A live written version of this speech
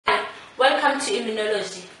Welcome to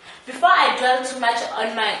Immunology. Before I dwell too much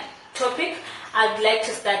on my topic, I'd like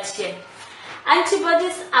to start here.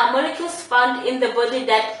 Antibodies are molecules found in the body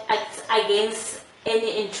that act against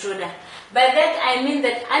any intruder. By that I mean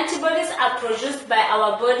that antibodies are produced by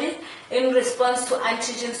our body in response to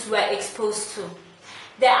antigens we are exposed to.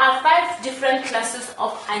 There are 5 different classes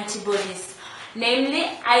of antibodies, namely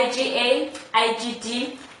IgA,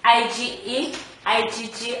 IgD, IgE,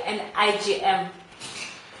 IgG, and IgM.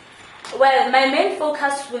 Well, my main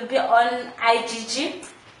focus will be on IgG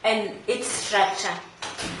and its structure.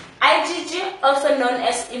 IgG, also known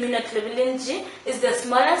as Immunoglobulin G, is the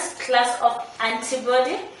smallest class of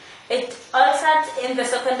antibody. It alters in the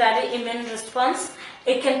secondary immune response.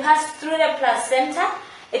 It can pass through the placenta.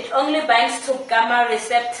 It only binds to gamma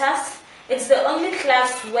receptors. It's the only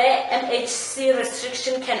class where MHC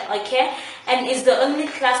restriction can occur, and is the only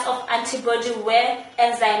class of antibody where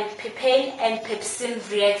enzyme papain and pepsin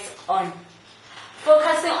reacts on.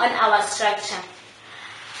 Focusing on our structure.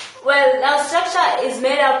 Well, our structure is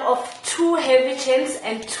made up of 2 heavy chains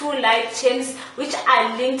and 2 light chains, which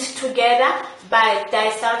are linked together by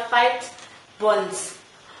disulfide bonds.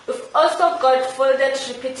 We've also got folded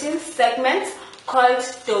repeating segments called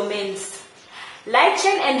domains. Light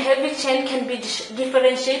chain and heavy chain can be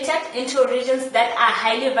differentiated into regions that are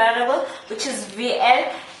highly variable, which is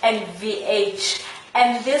VL and VH.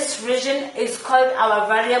 And this region is called our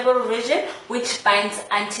variable region, which binds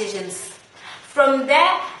antigens. From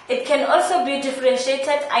there, it can also be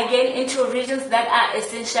differentiated again into regions that are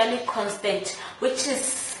essentially constant, which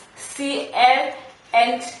is CL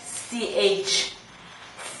and CH.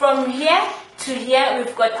 From here to here,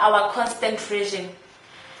 we've got our constant region.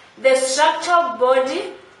 The structural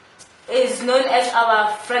body is known as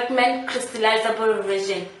our fragment crystallizable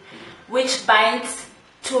region, which binds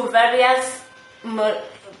to various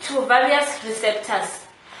receptors.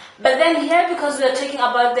 But then here, because we are talking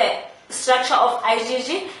about the structure of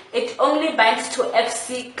IgG, it only binds to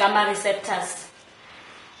Fc gamma receptors.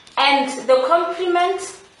 And the complement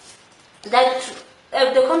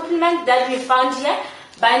that we found here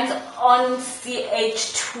binds on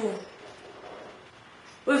CH2.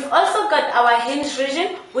 We've also got our hinge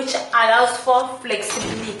region, which allows for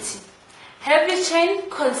flexibility. Heavy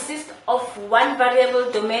chain consists of 1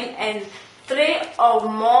 variable domain and 3 or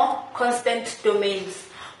more constant domains,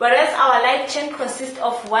 whereas our light chain consists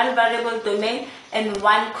of 1 variable domain and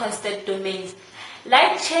 1 constant domain.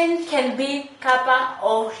 Light chain can be kappa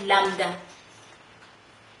or lambda.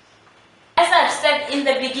 As I've said in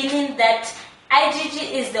the beginning that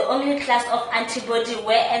IgG is the only class of antibody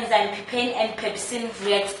where enzyme papain and pepsin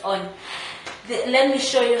react on. Let me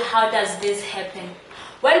show you how does this happen.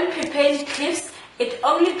 When papain cleaves, it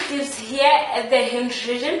only cleaves here at the hinge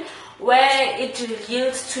region, where it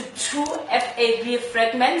yields to 2 FAB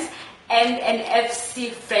fragments and an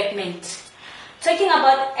FC fragment. Talking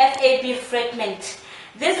about FAB fragment,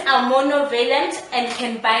 these are monovalent and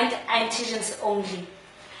can bind antigens only.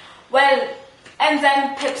 Well,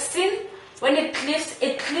 enzyme pepsin, when it cleaves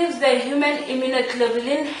the human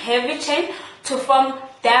immunoglobulin heavy chain to form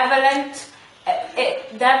divalent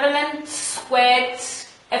squared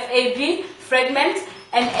FAB fragment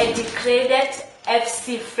and a degraded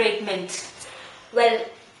FC fragment. Well,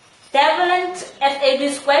 divalent FAB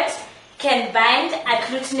squared can bind,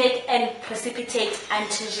 agglutinate, and precipitate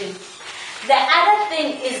antigen. The other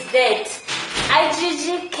thing is that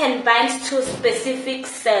IgG can bind to specific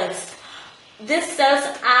cells. These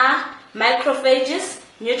cells are macrophages,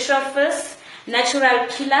 neutrophils, natural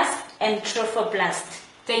killers, and trophoblasts.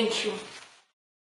 Thank you.